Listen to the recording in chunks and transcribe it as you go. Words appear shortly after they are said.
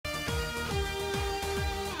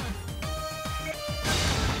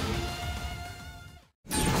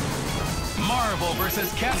Marvel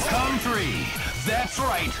vs. Capcom 3. That's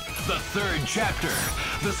right, the third chapter.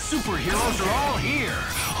 The superheroes are all here.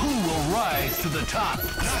 Who will rise to the top?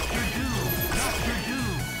 Dr. Doom, Dr.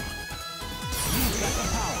 Doom. You've got the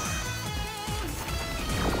power.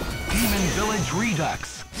 Demon Village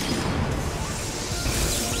Redux.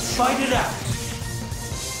 Fight it out.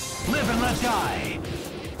 Live and let die.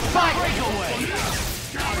 Fight! Breakaway!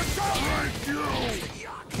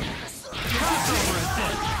 Crossover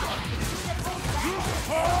assist!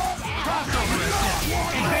 Crossover assist!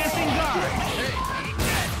 Advancing guard!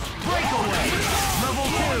 Breakaway! Level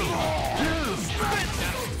 2!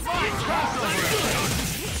 Crossover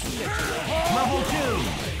assist! Level 2!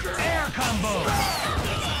 Air combo!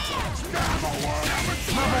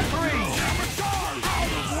 Level 3!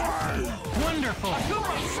 Wonderful!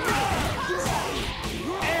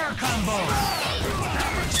 Air combo!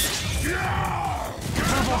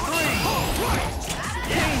 Level 3!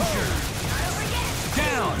 Danger!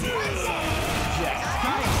 Down!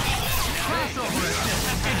 Crossover assist!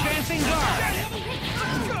 Advancing guard!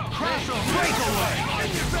 Crossover breakaway!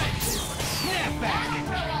 Snap back!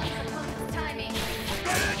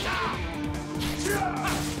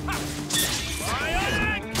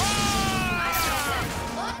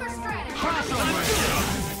 Crossover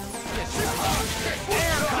assist!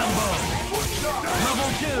 Air combo! Level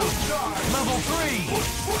 2! Level 3!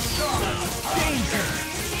 Danger!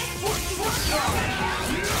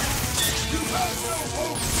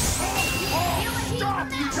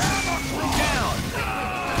 Down!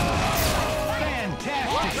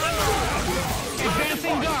 Fantastic!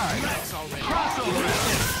 Advancing guard! Crossover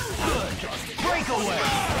assist! Good! Breakaway!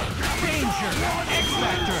 Danger!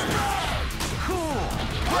 X-Factor! Cool!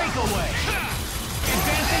 Breakaway!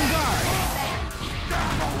 Advancing guard!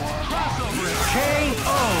 Crossover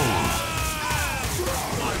KO!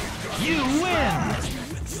 You win!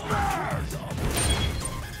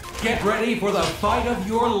 Get ready for the fight of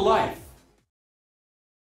your life!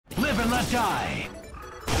 Live and let die!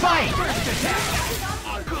 Fight! First attack!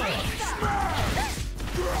 Good!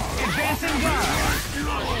 Advancing guard!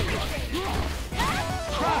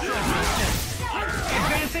 Crossover assist!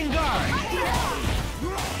 Advancing guard!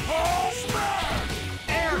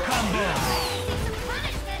 Air combo!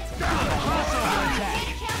 Good! Crossover attack!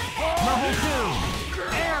 Level 2!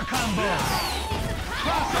 Air combo!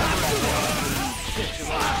 Crossover assist!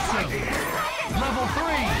 Awesome! Level 3!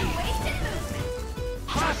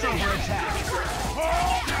 Crossover attack!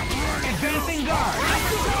 Advancing guard!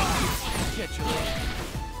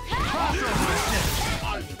 Crossover assist!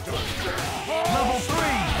 Level 3!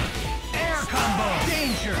 Air combo!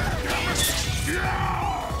 Danger! Good!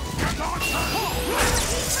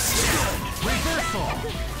 Reversal!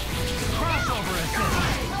 Crossover assist!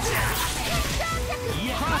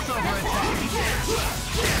 Crossover attack!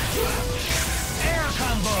 Air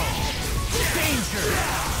combo! Danger!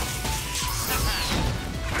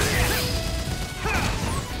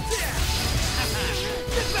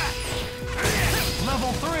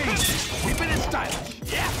 Level 3! Keep it stylish!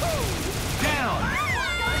 Down!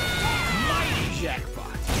 Mighty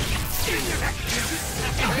jackpot!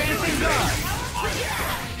 Advancing guard!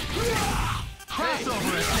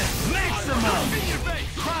 Crossover assist! Maximum!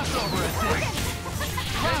 Crossover assist!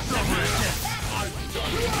 Crossover assist!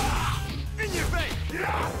 In your face!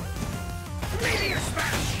 Meteor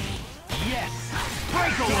smash! Yes!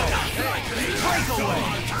 Breakaway! Breakaway!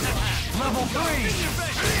 Level 3!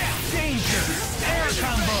 Danger! Air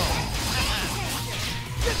combo!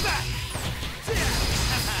 Get back!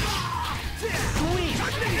 Sweet!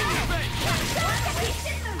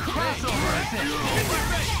 Crossover assist!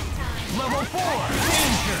 Level 4!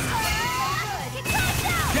 Danger!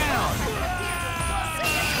 Down!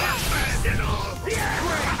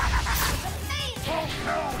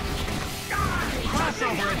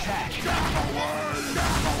 Crossover attack!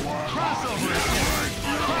 Crossover assist!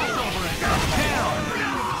 Crossover assist! Down!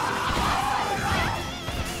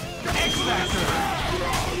 X-Factor!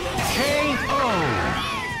 KO!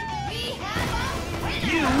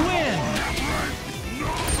 You win!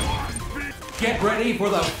 Get ready for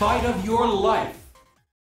the fight of your life!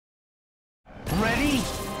 Ready?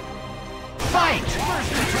 Fight!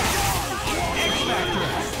 First attack! X-Factor!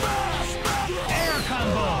 Air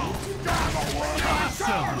combo!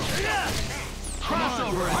 Awesome!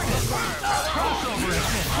 Crossover assist! Crossover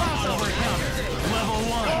assist! Crossover counter! Level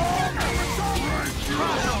 1!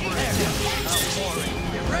 Crossover assist!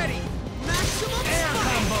 Get ready! Maximum air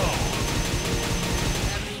combo!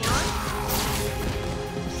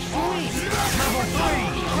 Sweet! Level 3!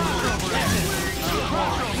 Crossover assist!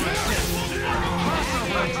 Crossover assist!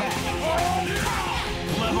 Crossover attack!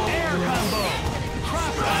 Level air combo!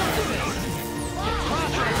 Crossover assist!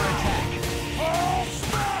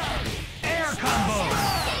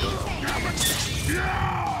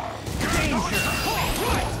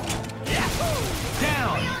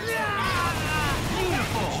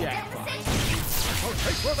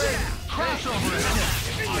 Crossover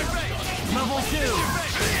assist. Level 2.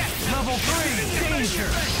 Level 3. Danger.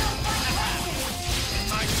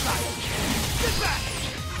 Get back.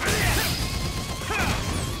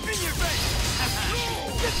 In your face.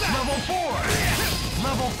 Level 4.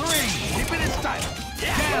 Level 3. Keep it in style.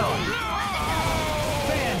 Down.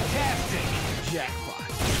 Fantastic.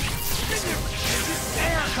 Jackpot.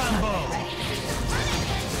 Air combo.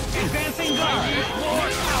 Advancing guard.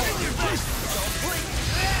 More power.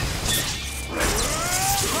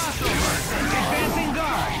 Crossover. Advancing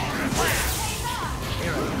guard.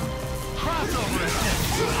 Here I go. Crossover assist.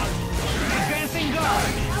 Advancing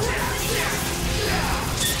guard.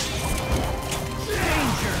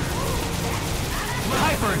 Danger.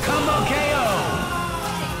 Hyper combo KO.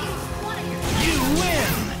 You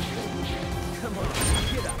win. Come on,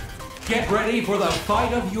 get up. Get ready for the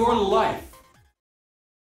fight of your life.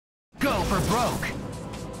 Go for broke.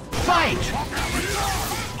 Fight!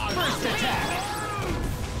 First attack.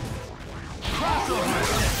 Crossover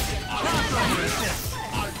assist. Crossover assist.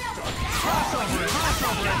 Crossover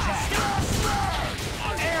attack.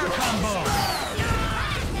 Air combo.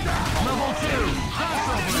 Level 2.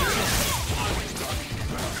 Crossover assist.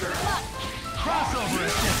 Crossover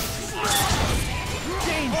assist.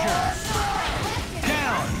 Danger.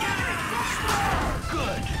 Down.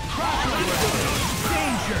 Good. Crossover assist.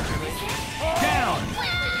 Danger. Down.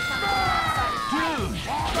 Dude.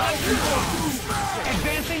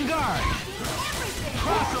 Advancing guard.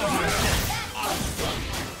 Crossover assist.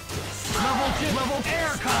 Level 2. Level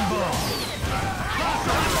air combo.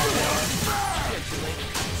 Crossover assist.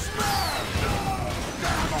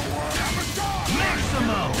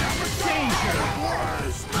 Maximo. Danger.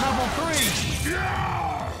 Level 3.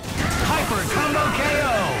 Hyper combo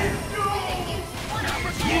KO.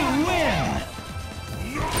 You win.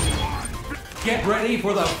 Get ready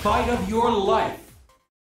for the fight of your life.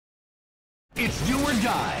 It's do or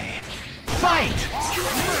die. Fight!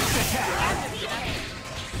 First attack.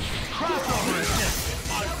 Crossover assist.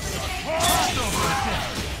 Crossover assist.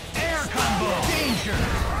 Air combo. Danger.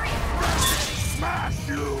 Smash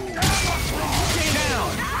you.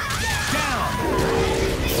 Down. Down.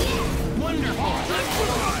 Wonderful.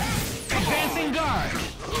 Advancing guard.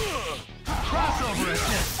 Crossover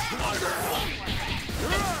assist.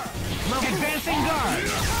 Advancing guard.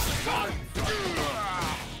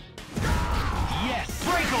 Yes.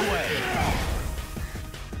 Breakaway.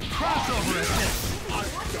 Crossover assist.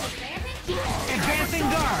 Advancing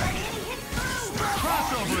guard.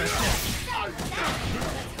 Crossover assist.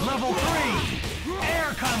 Level 3. Air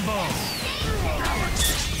combo.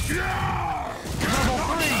 Level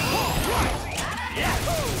 3.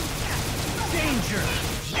 Danger.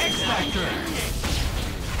 X-Factor.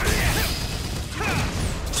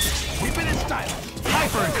 Keep it in style.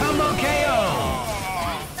 Hyper combo KO.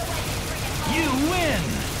 You win.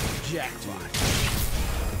 Jackpot.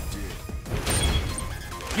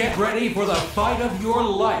 Get ready for the fight of your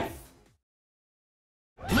life.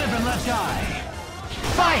 Live and let die.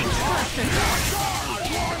 Fight! First attack.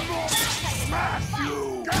 Smash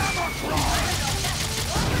you.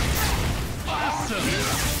 Awesome.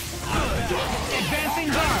 Good. Advancing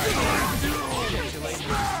guard.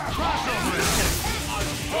 Crossover assist.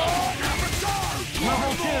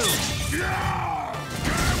 Level 2.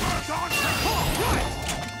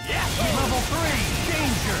 Level 3.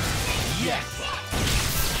 Danger. Yes.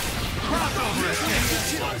 Crossover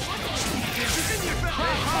assist.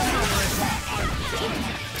 Crossover attack.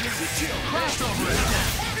 Crossover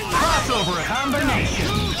assist. Crossover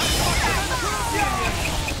combination.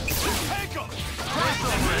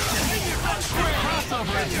 Crossover assist.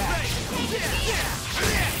 Crossover attack.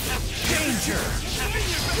 Danger.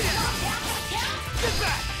 Get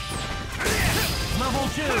back! Level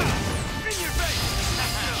 2! In your face!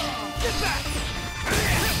 Get back!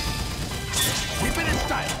 Keep it in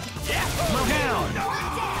style! Slow down!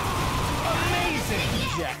 Amazing!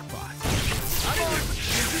 Jackpot!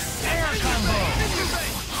 Air combo!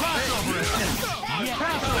 Crossover assist!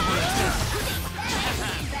 Crossover assist!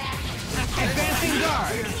 Advancing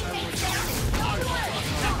guard!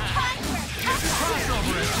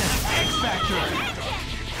 Crossover assist! X-Factor!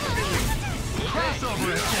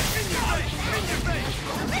 Crossover assist! In your face!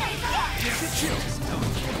 Get the chills!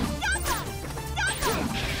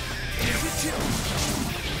 Get the chills!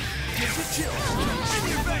 Get the chills! In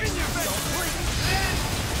your face! In your face!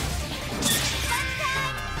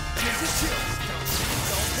 Get the chills!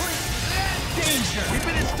 Don't blink! Danger! Keep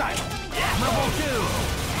it in style! Level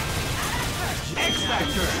 2!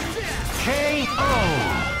 X-Factor! KO!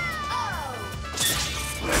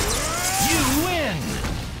 You win!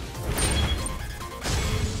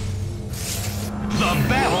 The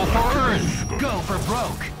battle for Earth!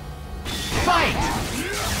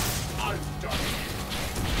 Fight!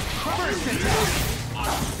 First attack!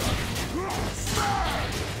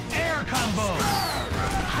 Air combo!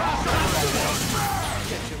 Crossover!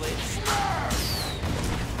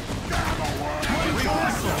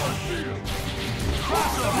 Reversal!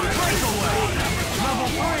 Crossover! Breakaway! Level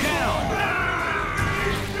 3 down!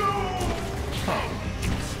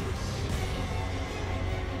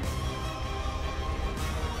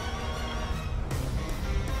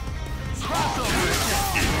 Crossover!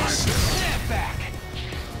 Snap back!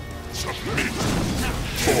 Submit.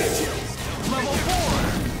 Level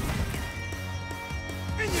 4!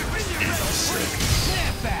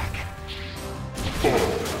 Snap back!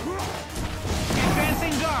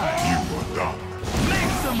 Advancing guard! You are done.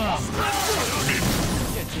 Maximum! Submit.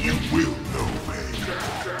 You will know pain.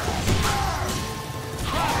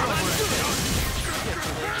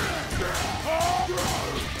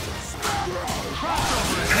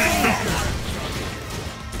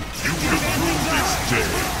 You will prove this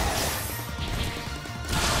day.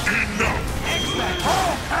 Enough!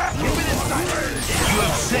 You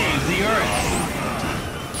have saved the Earth!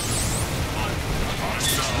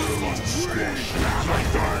 Like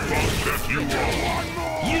the bug that you are.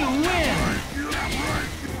 You win!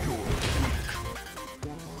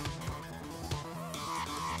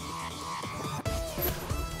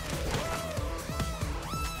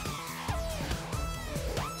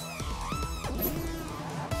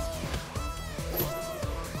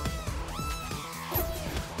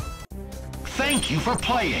 Thank you for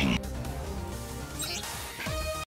playing.